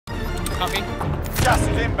Copy. Gas is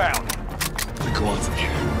inbound. We go on from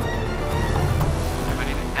here.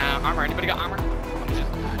 Anybody armor? Anybody got armor?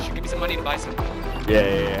 Should give me some money to buy some.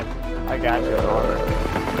 Yeah. I got you.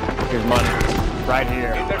 Here's money. Right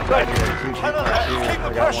here. Right here. Keep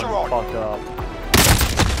the pressure on. Fucked up.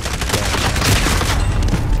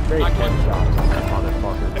 Great headshots on that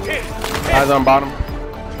motherfucker. Eyes on bottom.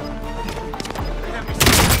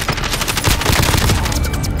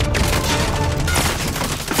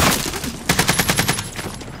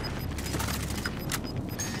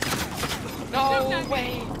 No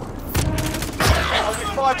way! Only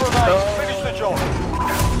 5 remain. Finish the job.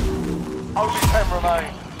 Only 10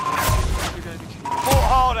 remain. Fought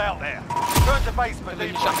hard out there. Turn to base for They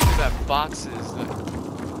deep. shot me through that boxes.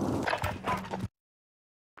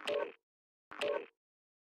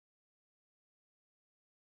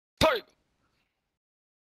 Hey!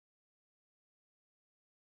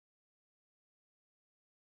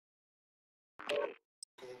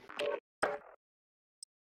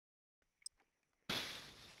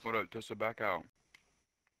 What up, Tosa? Back out.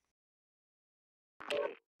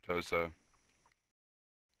 Tosa,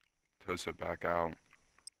 back out.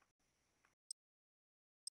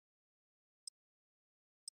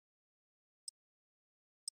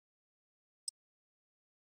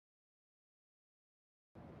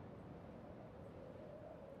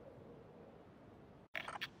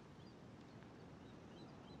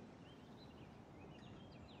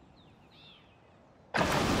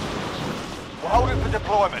 We're holding for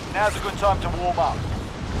deployment. Now's a good time to warm up.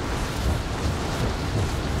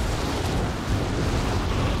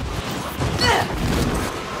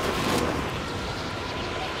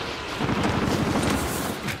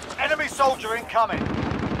 Enemy soldier incoming.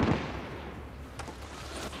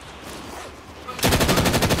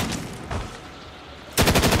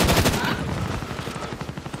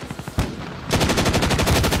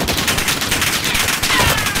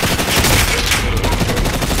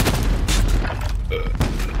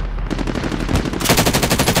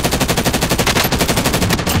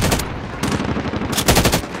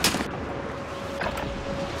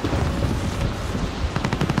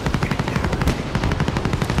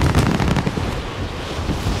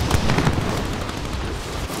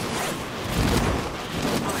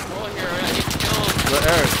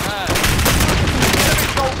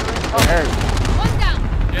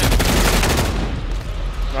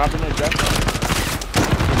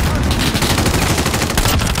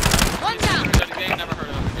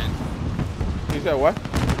 You said what? He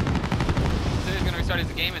said he was gonna restart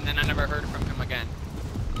his game and then I never heard from him again.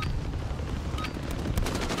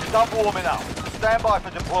 Done warming up. Stand by for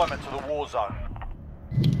deployment to the war zone.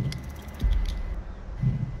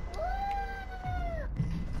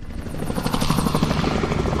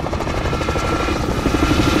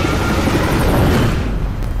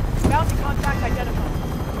 Bounty contact identified.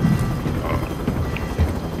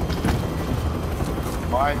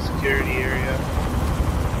 My security area.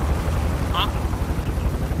 Huh?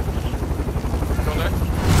 Go there?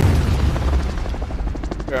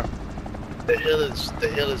 Yeah. The hill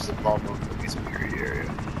is the problem for the security area.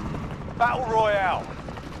 Battle Royale.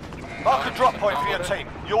 Mark a drop point for your team.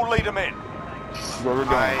 You'll lead them in. What we're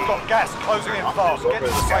doing. Got gas closing in fast. Get to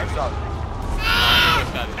the safe zone.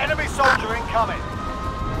 Enemy soldier incoming.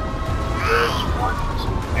 There's 1,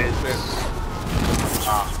 2,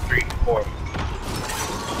 3, 4.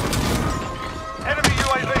 Enemy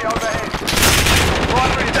UAV overhead.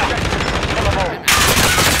 Primary objective. Kill them all.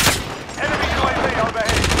 Enemy UAV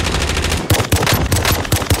overhead.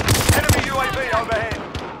 Enemy UAV overhead.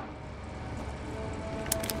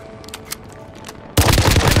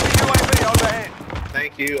 Enemy UAV overhead.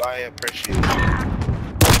 Thank you, I appreciate it.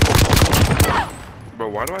 Bro,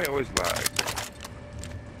 why do I always lag?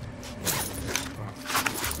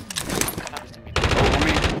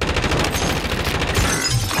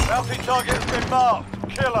 Bounty target has been marked.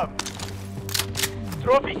 Kill them.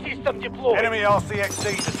 Trophy system deployed. Enemy RCXD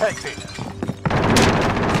detected.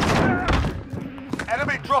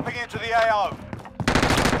 Enemy dropping into the AO.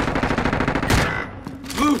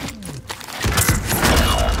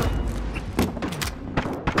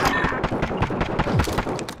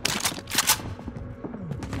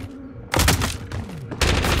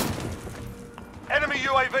 Enemy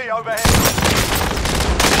UAV overhead.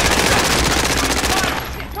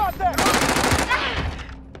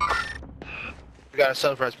 We got a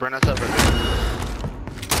self-res, burn that self-res.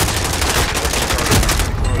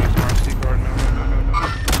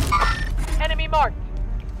 Enemy marked.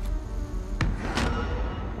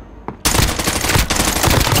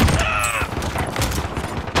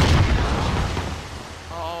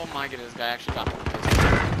 Oh my goodness, this guy actually got me.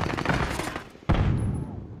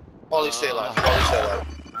 Paulie, stay alive. Paulie, stay alive.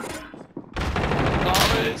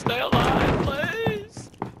 Paulie, stay alive, please.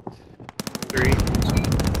 3, 2,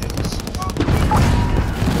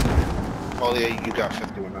 Paulie, you got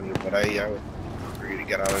 5100, but I would for you to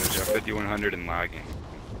get out of the jail. 5100 and lagging.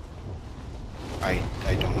 I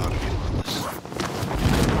don't know how to deal with this.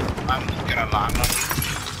 I'm gonna land on you.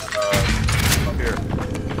 Up here.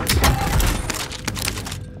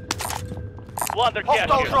 Blunder cash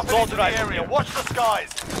Hostile here. dropping Gold into the drive area. here. Watch the skies.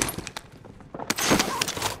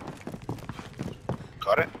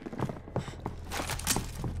 Got it?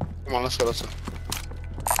 Come on, let's go, let's go.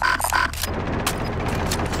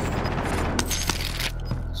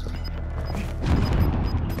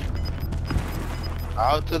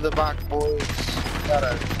 Out to the back, boys. Got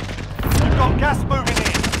it. We've got gas moving in.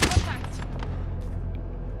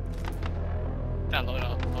 Down, load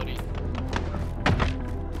up, loading.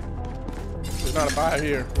 There's not a buy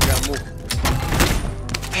here. We gotta move.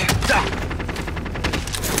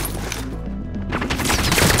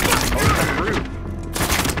 Oh, he's on the roof.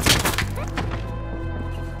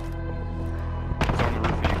 He's on the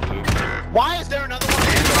roof, you blue. Why is there another one?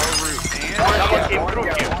 And our roof. Someone came through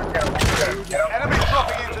here. Enemy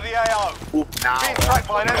dropping into the AO. Oop, now. Being tracked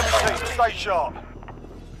by an enemy team. Stay sharp.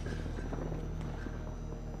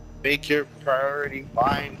 Make your priority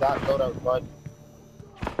buying that loadout, bud.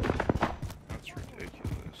 That's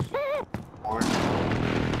ridiculous. Orange.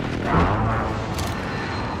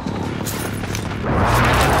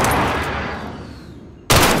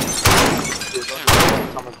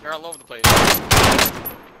 They're all over the place.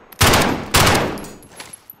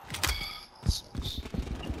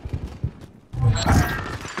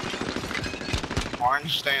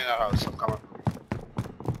 Orange, stay in the house. I'm coming.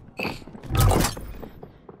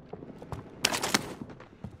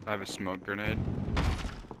 I have a smoke grenade.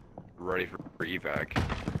 Ready for evac.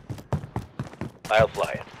 I'll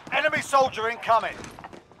fly it. Enemy soldier incoming.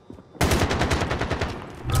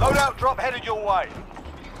 Loadout drop headed your way.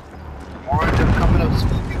 Orange, I'm coming up,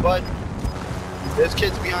 spooky, bud. There's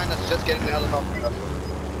kids behind us. Just getting the helicopter.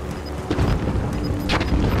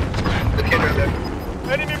 The kid right there.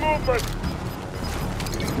 Enemy movement.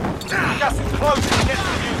 Gas is closing to get to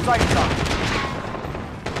the new safe zone.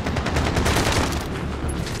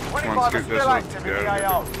 25 are scoot this still way. active in the Yeah,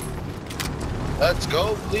 AO. Let's go,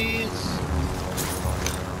 please.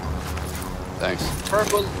 Thanks.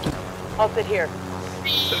 Purple. Halted here.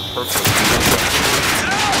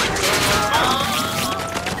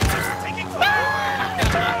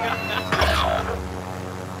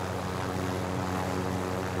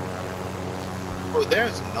 Bro,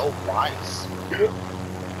 there's no bias.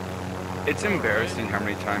 It's embarrassing how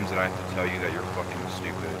many times that I have to tell you that you're fucking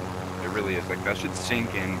stupid. It really is. Like, that should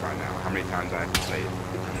sink in by now. How many times I have to say it.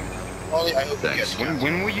 Paulie, I hope you get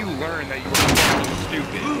When will you learn that you're fucking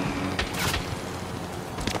stupid?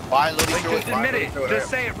 Bye, Lily. Like, just admit it. Just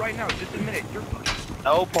say it right now. Just admit it. You're fucking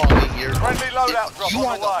No, Paulie, you're... Friendly loadout drop You on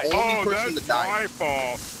are the way. the only person to die.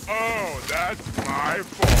 fault. Oh, that's my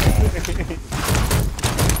fault.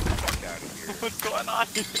 Fuck out of here. What's going on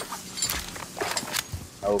here?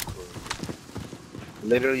 No clue.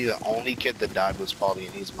 Literally, the only kid that died was Paulie,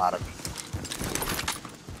 and he's mad at me.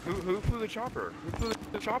 Who flew the chopper? Who flew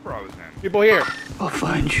the chopper I was in? People here. I'll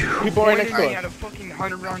find you. People right next I to had us. a fucking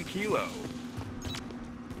 100-round kilo.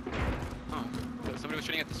 Oh, somebody was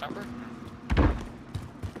shooting at the sniper?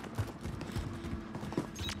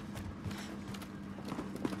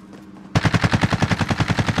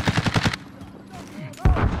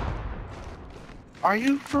 Are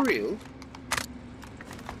you for real?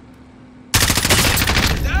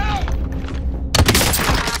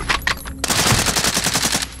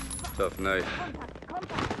 Tough night.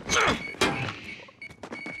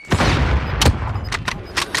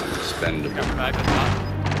 Expendable. Got back at the top.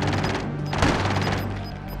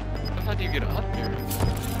 How do you get up there?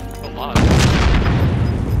 A lot.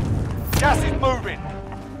 Gas is moving.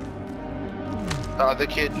 The other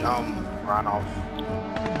kid, ran off.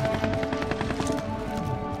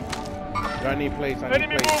 I need plates. I need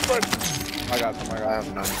plates. I got some. I I got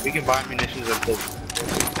have none. We can buy munitions until...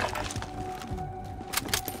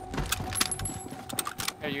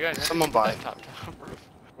 Hey, you guys. Someone buy. Top roof.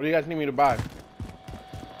 What do you guys need me to buy?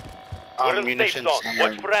 We're in the munitions. safe zone.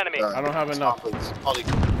 Watch for enemy. I don't have enough. Paulie,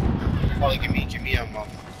 give me a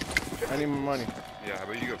I need my money. Yeah, how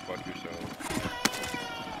about you go fuck yourself?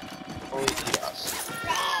 Paulie, yes.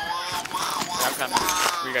 I'm coming.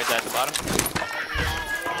 Were you guys at the bottom?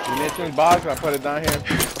 Munitions box. I put it down here.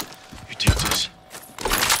 You take this.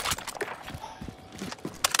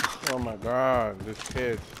 Oh my god, this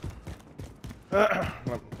kid.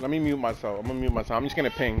 Let me mute myself. I'm gonna mute myself. I'm just gonna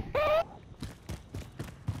ping.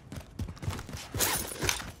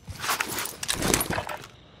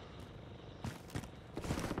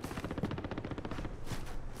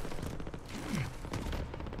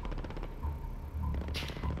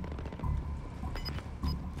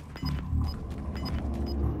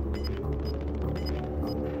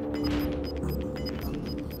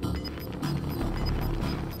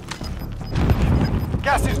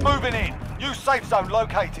 Gas is moving in. New safe zone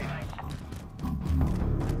located.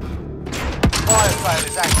 Fire sale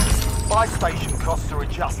is active. Buy station costs are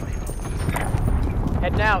adjusted.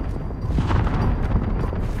 Heading out.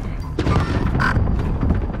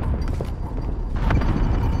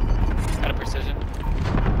 Got a precision.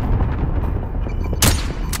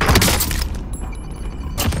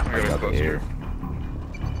 I got closer. Here.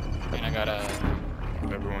 And I got a...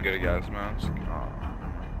 Everyone get a gas mask.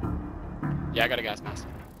 Yeah, I got a gas mask.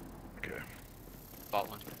 Okay. Bought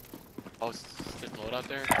one. Oh, there's load out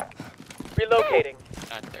there? Relocating.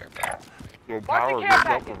 Not there. Well, Mark power the care will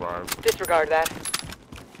package. survive. Disregard that.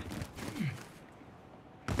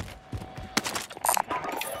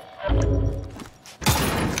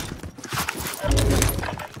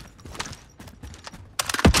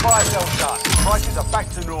 Fire sale done. Prices are back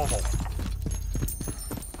to normal.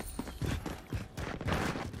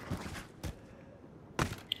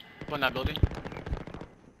 One in that building.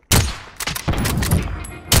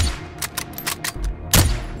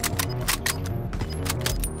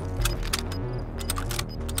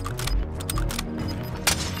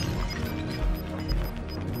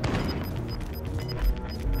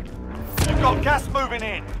 You've got gas moving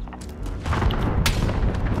in.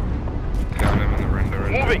 Down him in the window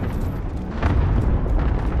right there. Moving.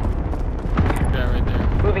 Yeah, right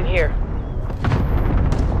there. Moving here.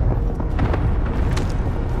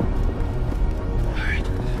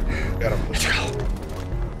 Got him. Let's go.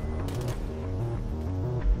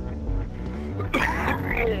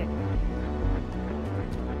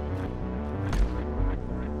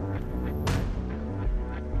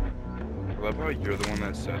 I love how you're the one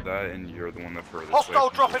that said that and you're the one that furthest. Hostile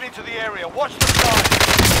away. dropping into the area. Watch the side.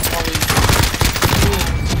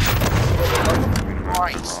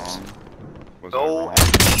 Christ. Was Go I wrong? and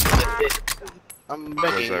eat with it. I'm Was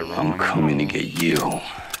I begging. wrong? I'm coming to get you.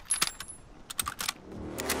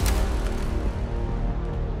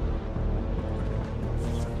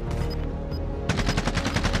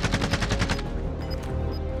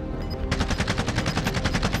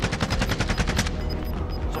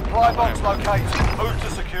 Supply box located. Move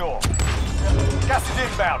to secure. Gas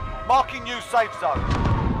is inbound. Marking new safe zone.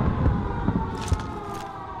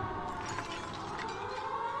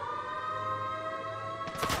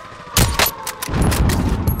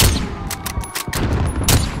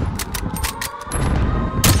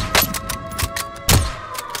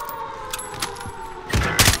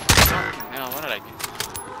 Fucking hell, what did I do?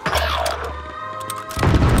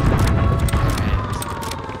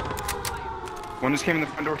 One just came in the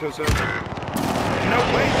front door, Toso. No,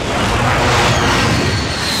 wait!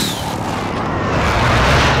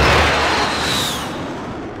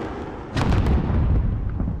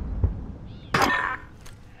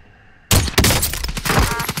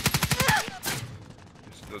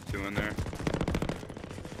 There's still two in there.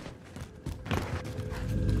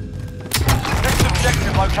 Next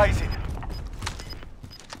objective located.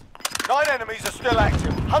 9 enemies are still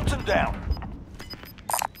active. Hunt them down.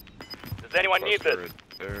 Does anyone need Cluster this?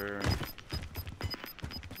 right there.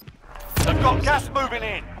 They've got gas moving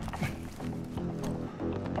in.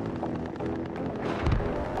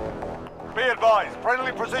 Be advised,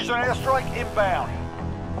 friendly precision airstrike inbound.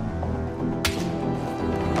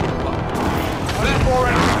 4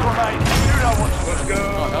 enemies remain. You know what to do. Let's go!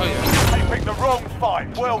 Oh, hell yeah. They picked the wrong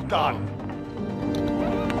fight. Well done.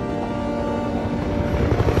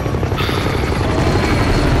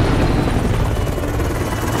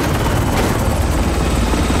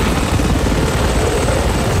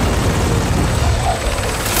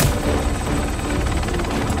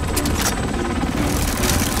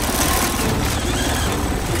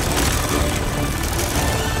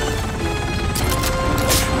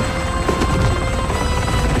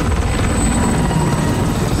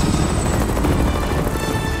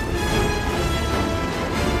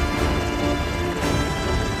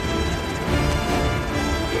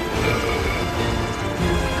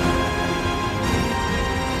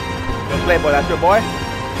 Playboy, that's your boy?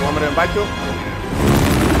 You want me to invite you?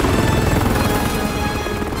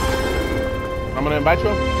 I'm gonna invite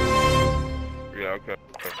you? Yeah, okay.